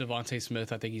 Yeah, I love Devontae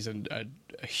Smith. I think he's a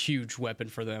huge weapon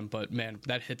for them. But, man,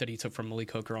 that hit that he took from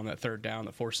Malik Hooker on that third down,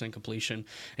 the forced incompletion,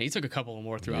 and he took a couple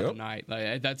more throughout the night.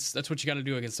 That's what you got to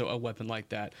do against a weapon like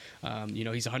that.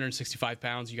 He's 165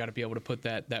 pounds. You got to be able to put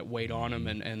that weight on him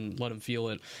and let him feel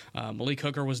it. Malik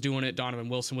Hooker was doing it. Donovan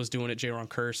Wilson was doing it. Jaron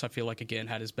Kearse, I feel like, again,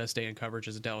 had his best day in coverage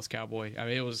as a Dallas Cowboy. I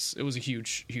mean, it was a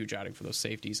huge outing for those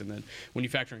safeties. And then when you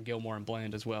factor in Gilmore and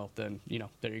Bland as well, then,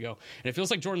 there you go. And it feels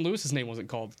like Jordan Lewis's name wasn't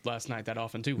called last night that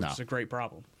often, too, which is a great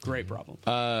problem. Great problem.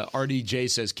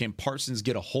 RDJ says, can Parsons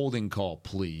get a holding call,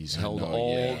 please? Held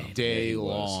all day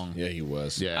long. Yeah, he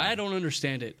was. Yeah. I don't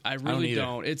understand it. I really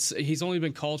don't. He's only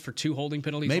been called for 2 holding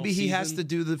penalties. Maybe he has to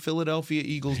do the Philadelphia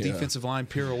Eagles defensive line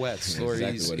pirouettes, or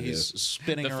exactly he's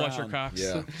spinning the around. Fletcher Cox.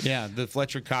 Yeah, the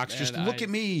Fletcher Cox. Just look at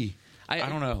me. I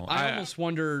don't know. I almost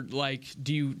wonder, like,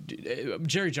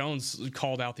 Jerry Jones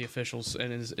called out the officials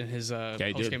in his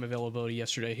post-game availability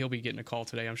yesterday. He'll be getting a call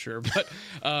today, I'm sure. But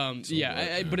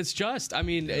but it's just, I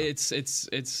mean,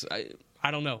 I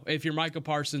don't know. If you're Micah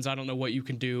Parsons, I don't know what you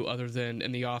can do other than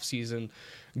in the offseason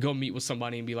go meet with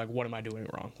somebody and be like, what am I doing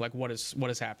wrong? Like, what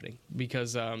is happening?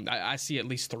 Because I see at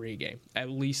least 3 a game. At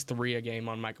least 3 a game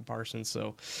on Micah Parsons.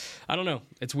 So, I don't know.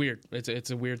 It's weird. It's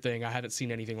a weird thing. I haven't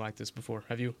seen anything like this before.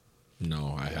 Have you?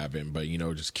 No, I haven't. But,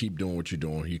 just keep doing what you're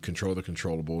doing. You control the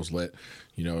controllables. Let,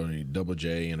 Double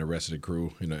J and the rest of the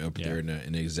crew, up there in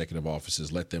the executive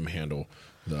offices, let them handle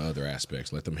the other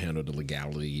aspects. Let them handle the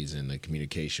legalities and the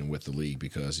communication with the league,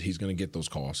 because he's going to get those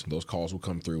calls. Those calls will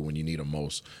come through when you need them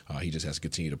most. He just has to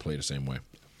continue to play the same way.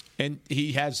 And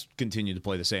he has continued to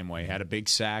play the same way. Had a big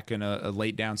sack in a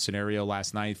late down scenario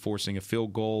last night, forcing a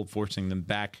field goal, forcing them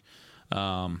back.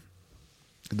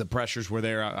 The pressures were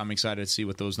there. I'm excited to see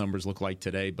what those numbers look like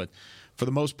today. But for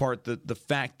the most part, the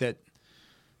fact that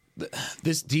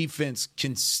this defense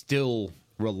can still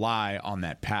rely on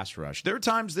that pass rush. There are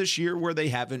times this year where they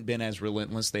haven't been as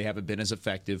relentless, they haven't been as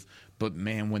effective, but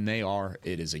man, when they are,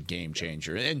 it is a game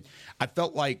changer. And I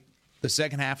felt like the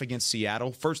second half against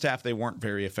Seattle, first half they weren't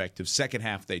very effective. Second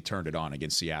half they turned it on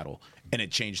against Seattle, and it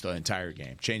changed the entire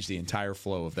game, changed the entire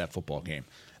flow of that football game.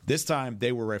 This time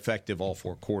they were effective all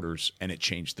 4 quarters, and it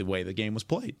changed the way the game was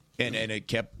played. And it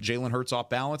kept Jalen Hurts off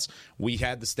balance. We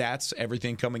had the stats,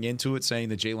 everything coming into it, saying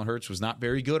that Jalen Hurts was not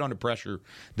very good under pressure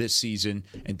this season,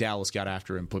 and Dallas got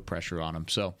after him, put pressure on him.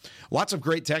 So lots of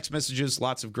great text messages,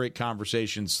 lots of great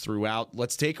conversations throughout.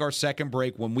 Let's take our second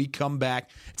break. When we come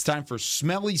back, it's time for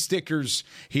smelly stickers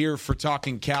here for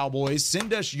Talking Cowboys.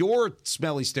 Send us your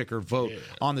smelly sticker vote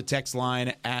on the text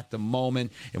line at the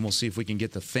moment, and we'll see if we can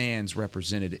get the fans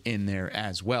represented in there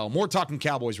as well. More Talking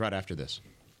Cowboys right after this.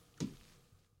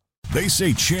 They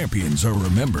say champions are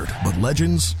remembered, but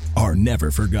legends are never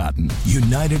forgotten.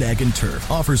 United Ag & Turf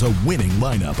offers a winning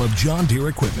lineup of John Deere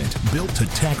equipment built to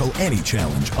tackle any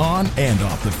challenge on and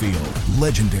off the field.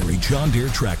 Legendary John Deere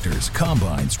tractors,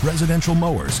 combines, residential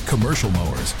mowers, commercial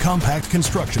mowers, compact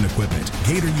construction equipment,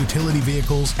 Gator utility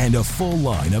vehicles, and a full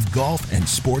line of golf and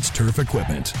sports turf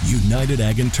equipment. United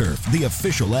Ag & Turf, the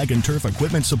official Ag & Turf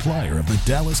equipment supplier of the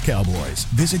Dallas Cowboys.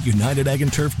 Visit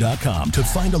UnitedAgAndTurf.com to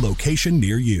find a location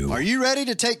near you. Are you ready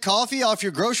to take coffee off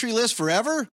your grocery list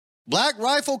forever? Black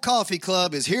Rifle Coffee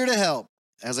Club is here to help.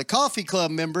 As a coffee club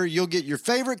member, you'll get your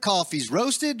favorite coffees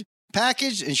roasted,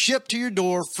 packaged, and shipped to your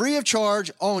door free of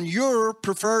charge on your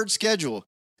preferred schedule.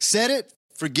 Set it,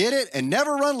 forget it, and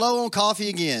never run low on coffee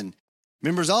again.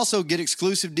 Members also get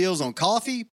exclusive deals on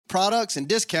coffee, products, and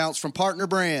discounts from partner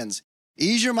brands.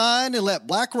 Ease your mind and let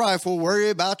Black Rifle worry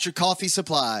about your coffee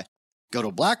supply. Go to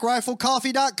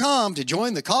blackriflecoffee.com to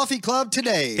join the coffee club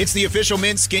today. It's the official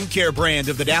men's skincare brand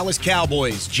of the Dallas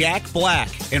Cowboys, Jack Black.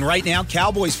 And right now,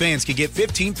 Cowboys fans can get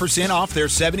 15% off their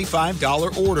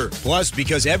 $75 order. Plus,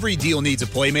 because every deal needs a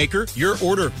playmaker, your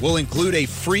order will include a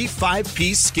free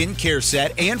 5-piece skincare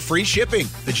set and free shipping.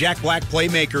 The Jack Black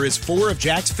Playmaker is 4 of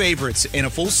Jack's favorites in a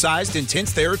full-sized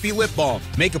intense therapy lip balm.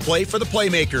 Make a play for the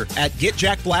playmaker at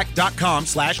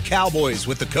getjackblack.com/Cowboys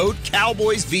with the code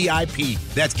CowboysVIP.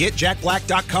 That's getjackblack.com/Cowboys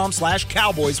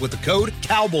with the code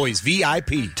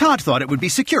CowboysVIP. Todd thought it would be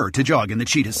secure to jog in the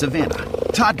cheetah savanna.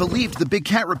 Todd believed the big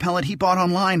cat repellent he bought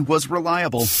online was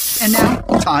reliable. And now,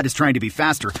 Todd is trying to be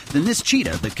faster than this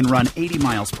cheetah that can run 80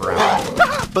 miles per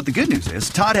hour. But the good news is,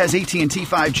 Todd has AT&T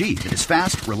 5G that is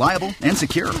fast, reliable, and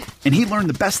secure. And he learned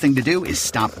the best thing to do is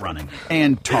stop running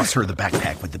and toss her the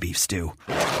backpack with the beef stew.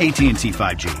 AT&T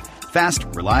 5G. Fast,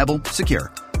 reliable,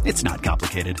 secure. It's not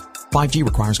complicated. 5G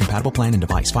requires compatible plan and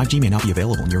device. 5G may not be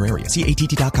available in your area. See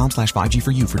att.com/5G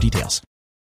for you for details.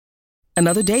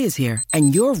 Another day is here,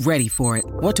 and you're ready for it.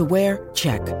 What to wear?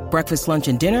 Check. Breakfast, lunch,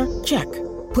 and dinner? Check.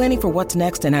 Planning for what's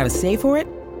next and how to save for it?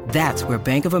 That's where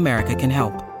Bank of America can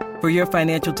help. For your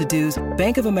financial to-dos,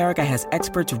 Bank of America has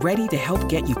experts ready to help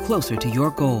get you closer to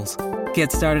your goals.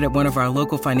 Get started at one of our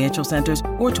local financial centers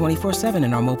or 24/7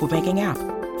 in our mobile banking app.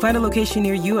 Find a location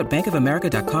near you at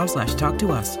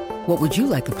bankofamerica.com/talktous. What would you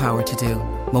like the power to do?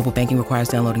 Mobile banking requires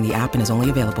downloading the app and is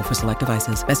only available for select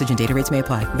devices. Message and data rates may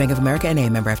apply. Bank of America NA,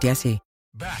 member FDIC.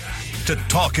 Back to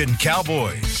Talkin'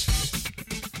 Cowboys.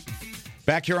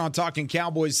 Back here on Talking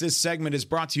Cowboys, this segment is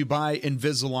brought to you by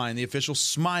Invisalign, the official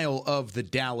smile of the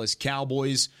Dallas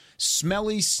Cowboys.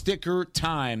 Smelly sticker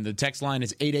time. The text line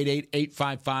is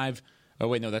 888-855. Oh,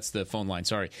 wait, no, that's the phone line.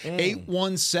 Sorry.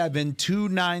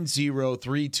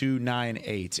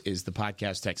 817-290-3298 is the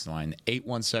podcast text line.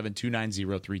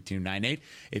 817-290-3298.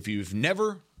 If you've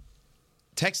never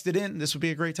texted in, this would be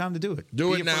a great time to do it.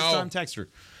 Do it now. Be a first-time texter.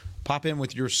 Pop in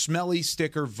with your smelly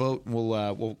sticker vote, and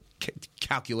we'll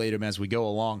calculate them as we go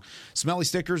along. Smelly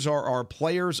stickers are our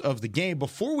players of the game.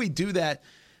 Before we do that,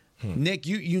 Nick,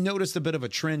 you noticed a bit of a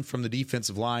trend from the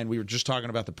defensive line. We were just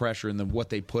talking about the pressure and then what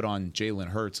they put on Jalen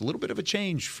Hurts. A little bit of a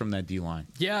change from that D-line.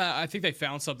 Yeah, I think they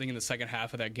found something in the second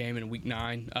half of that game in Week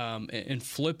 9 in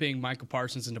flipping Micah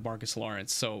Parsons into Marcus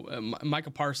Lawrence. So Micah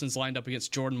Parsons lined up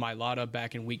against Jordan Mailata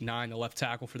back in Week 9, the left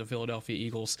tackle for the Philadelphia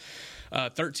Eagles.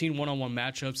 13 one-on-one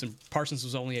matchups, and Parsons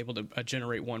was only able to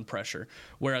generate one pressure.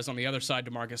 Whereas on the other side,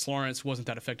 DeMarcus Lawrence wasn't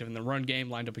that effective in the run game,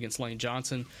 lined up against Lane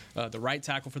Johnson, the right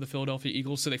tackle for the Philadelphia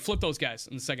Eagles. So they flipped those guys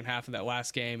in the second half of that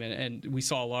last game, and we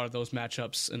saw a lot of those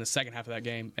matchups in the second half of that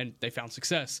game, and they found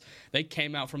success. They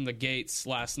came out from the gates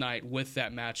last night with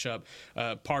that matchup,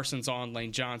 Parsons on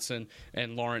Lane Johnson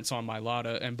and Lawrence on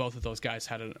Mailata, and both of those guys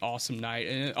had an awesome night.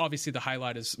 And obviously the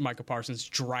highlight is Micah Parsons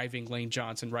driving Lane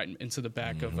Johnson right into the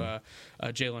back of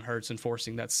Jalen Hurts and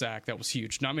forcing that sack. That was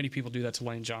huge. Not many people do that to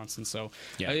Lane Johnson, so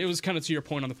it was kind of to your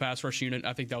point on the pass rush unit.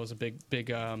 I think that was a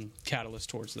big catalyst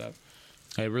towards that.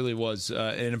 It really was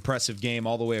an impressive game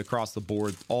all the way across the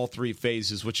board, all three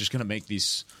phases, which is going to make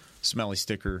these smelly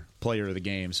sticker player of the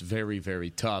games very, very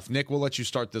tough. Nick, we'll let you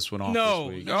start this one off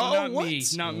this week. Not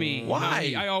me. Why? Not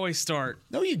me. I always start.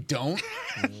 No, you don't.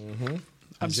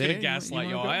 I'm just going to gaslight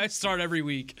y'all. I start every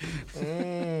week.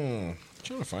 Trying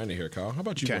to find it here, Kyle. How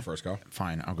about you go first, Kyle?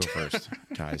 Fine, I'll go first,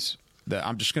 guys.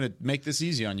 I'm just going to make this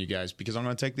easy on you guys because I'm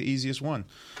going to take the easiest one.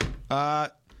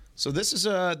 So this is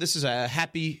a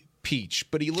happy Peach,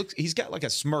 but he's got like a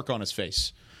smirk on his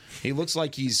face. He looks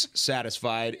like he's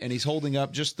satisfied, and he's holding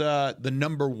up just the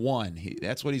number 1.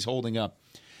 That's what he's holding up.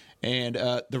 And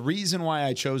the reason why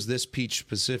I chose this Peach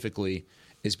specifically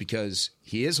is because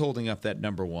he is holding up that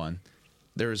number 1.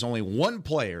 There is only one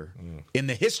player in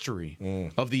the history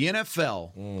of the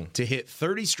NFL to hit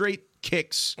 30 straight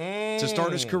kicks to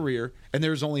start his career, and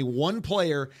there's only one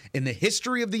player in the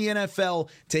history of the NFL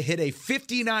to hit a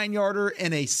 59-yarder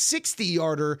and a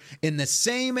 60-yarder in the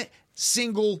same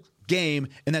single game,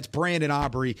 and that's Brandon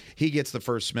Aubrey. He gets the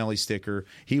first smelly sticker.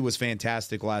 He was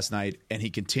fantastic last night, and he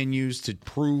continues to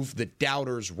prove the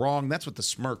doubters wrong. That's what the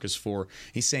smirk is for.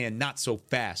 He's saying, not so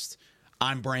fast.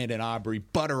 I'm Brandon Aubrey,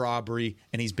 Butter Aubrey,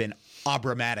 and he's been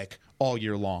Aubramatic all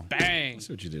year long. Bang. I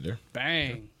see what you did there.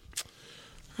 Bang.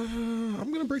 I'm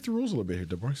going to break the rules a little bit here,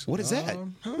 DeBoyce. What is that?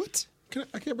 What?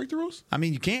 I can't break the rules? I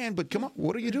mean, you can, but come on.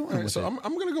 What are you doing? Right, so I'm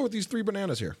going to go with these 3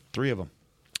 bananas here. 3 of them.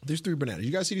 These 3 bananas.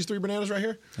 You guys see these 3 bananas right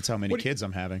here? That's how many kids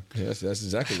I'm having. Yes, that's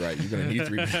exactly right. You're going to need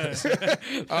 3 bananas.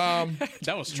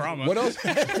 That was trauma. What else?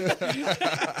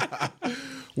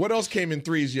 What else came in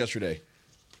 3s yesterday?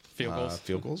 Field goals.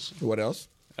 Field goals. What else?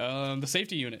 The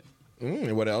safety unit.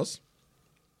 And what else?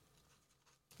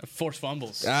 Forced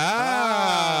fumbles. 3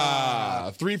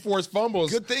 forced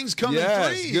fumbles. Good things come in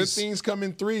 3s. Good things come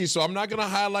in 3s. So I'm not going to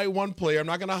highlight one player. I'm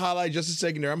not going to highlight just a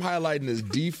secondary. I'm highlighting this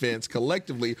defense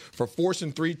collectively for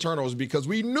forcing 3 turnovers because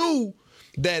we knew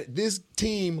that this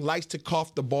team likes to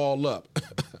cough the ball up.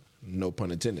 No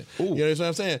pun intended. Ooh. You know what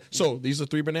I'm saying? So these are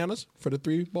 3 bananas for the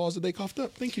 3 balls that they coughed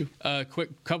up. Thank you.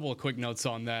 Couple of quick notes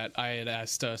on that. I had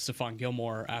asked Stephon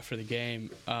Gilmore after the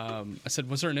game. I said,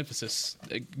 was there an emphasis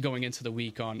going into the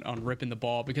week on ripping the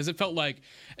ball? Because it felt like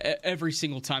every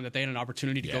single time that they had an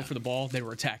opportunity to go for the ball, they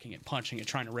were attacking it, punching it,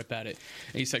 trying to rip at it.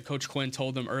 And he said Coach Quinn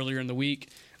told them earlier in the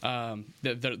week,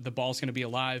 the ball's going to be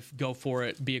alive, go for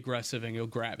it, be aggressive, and go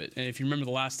grab it. And if you remember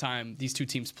the last time these 2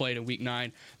 teams played in Week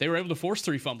 9, they were able to force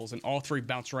 3 fumbles, and all 3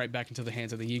 bounced right back into the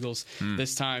hands of the Eagles.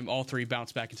 This time, all 3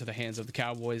 bounced back into the hands of the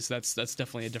Cowboys. That's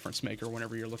definitely a difference maker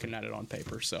whenever you're looking at it on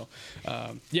paper. So,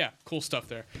 cool stuff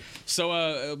there.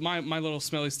 So, my little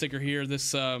smelly sticker here.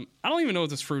 This I don't even know what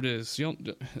this fruit is.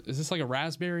 Is this like a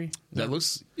raspberry? That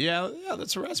looks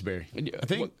that's a raspberry. I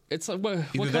think it's like what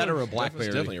either that or a blackberry.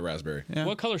 It's definitely a raspberry. Yeah.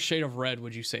 What color shade of red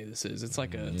would you say this is? It's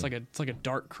like a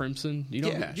dark crimson. Do you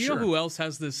know sure. who else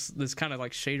has this kind of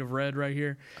like shade of red right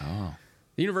here? Oh.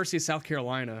 The University of South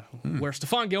Carolina, where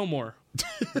Stephon Gilmore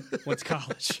went to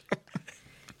college.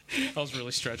 I was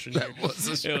really stretching. It was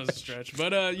a stretch.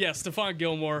 But, Stephon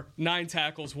Gilmore, 9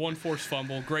 tackles, 1 forced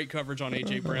fumble, great coverage on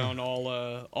A.J. Brown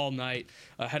all night.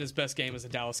 Had his best game as a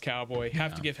Dallas Cowboy.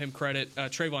 Have to give him credit.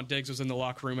 Trayvon Diggs was in the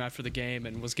locker room after the game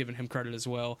and was giving him credit as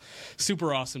well.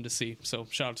 Super awesome to see. So,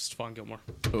 shout out to Stephon Gilmore.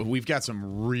 We've got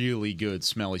some really good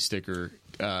smelly sticker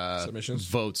submissions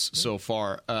votes so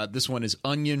far. This one is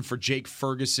Onion for Jake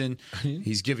Ferguson.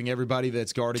 He's giving everybody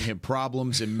that's guarding him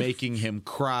problems and making him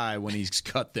cry when he's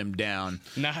cut them them down.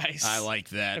 Nice. I like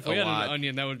that if we had lot. an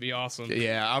onion, that would be awesome.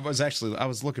 Yeah, I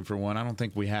was looking for one. I don't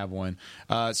think we have one.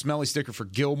 Smelly sticker for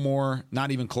Gilmore,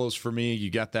 not even close for me. You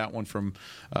got that one from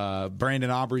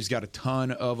Brandon Aubrey's got a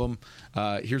ton of them.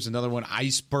 Here's another one,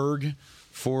 Iceberg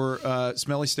for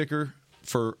Smelly sticker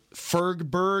for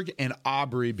Fergberg and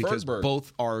Aubrey because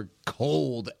both are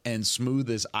cold and smooth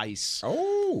as ice.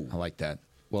 Oh, I like that.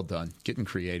 Well done. Getting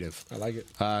creative. I like it.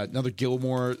 Another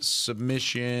Gilmore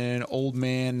submission. Old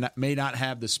man may not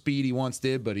have the speed he once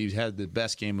did, but he had the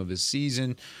best game of his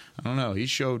season. I don't know. He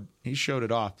showed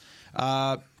it off.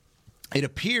 It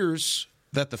appears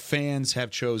that the fans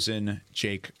have chosen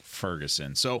Jake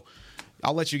Ferguson. So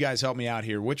I'll let you guys help me out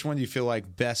here. Which one do you feel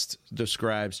like best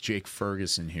describes Jake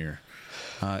Ferguson here?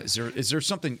 Is there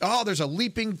something? Oh, there's a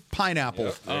leaping pineapple.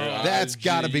 Yep. That's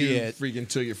got to be it. Freaking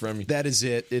took it from me. That is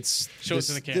it. It's Show us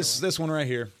in the camera. This one right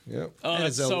here. Yep. Oh,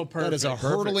 that's so perfect. That is a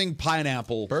hurtling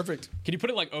pineapple. Perfect. Can you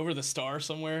put it like over the star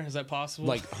somewhere? Is that possible?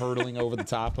 Like hurtling over the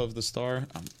top of the star?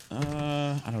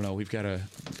 I don't know. We've got a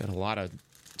lot of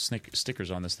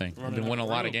stickers on this thing. We've been winning a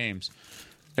lot of games.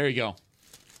 There you go.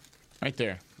 Right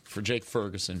there for Jake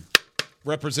Ferguson.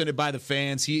 Represented by the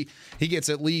fans. He gets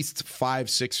at least 5,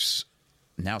 6,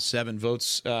 now 7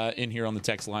 votes in here on the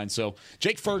text line. So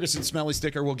Jake Ferguson Smelly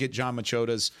sticker. We'll get John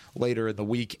Machota's later in the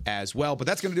week as well. But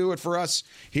that's going to do it for us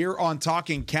here on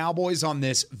Talking Cowboys on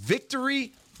this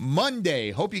Victory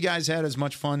Monday. Hope you guys had as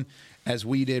much fun as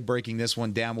we did breaking this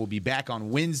one down. We'll be back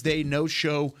on Wednesday. No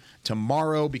show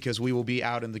tomorrow because we will be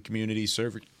out in the community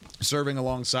serving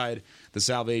alongside the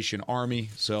Salvation Army.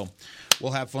 So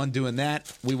we'll have fun doing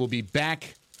that. We will be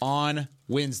back on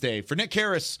Wednesday. For Nick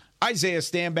Harris, Isaiah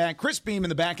Stanback, Chris Beam in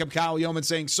the backup, Kyle Yeoman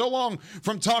saying so long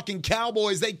from Talking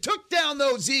Cowboys. They took down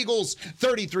those Eagles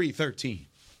 33-13.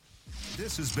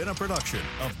 This has been a production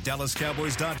of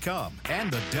DallasCowboys.com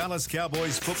and the Dallas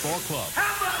Cowboys Football Club.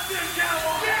 How about this,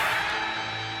 Cowboys? Yeah!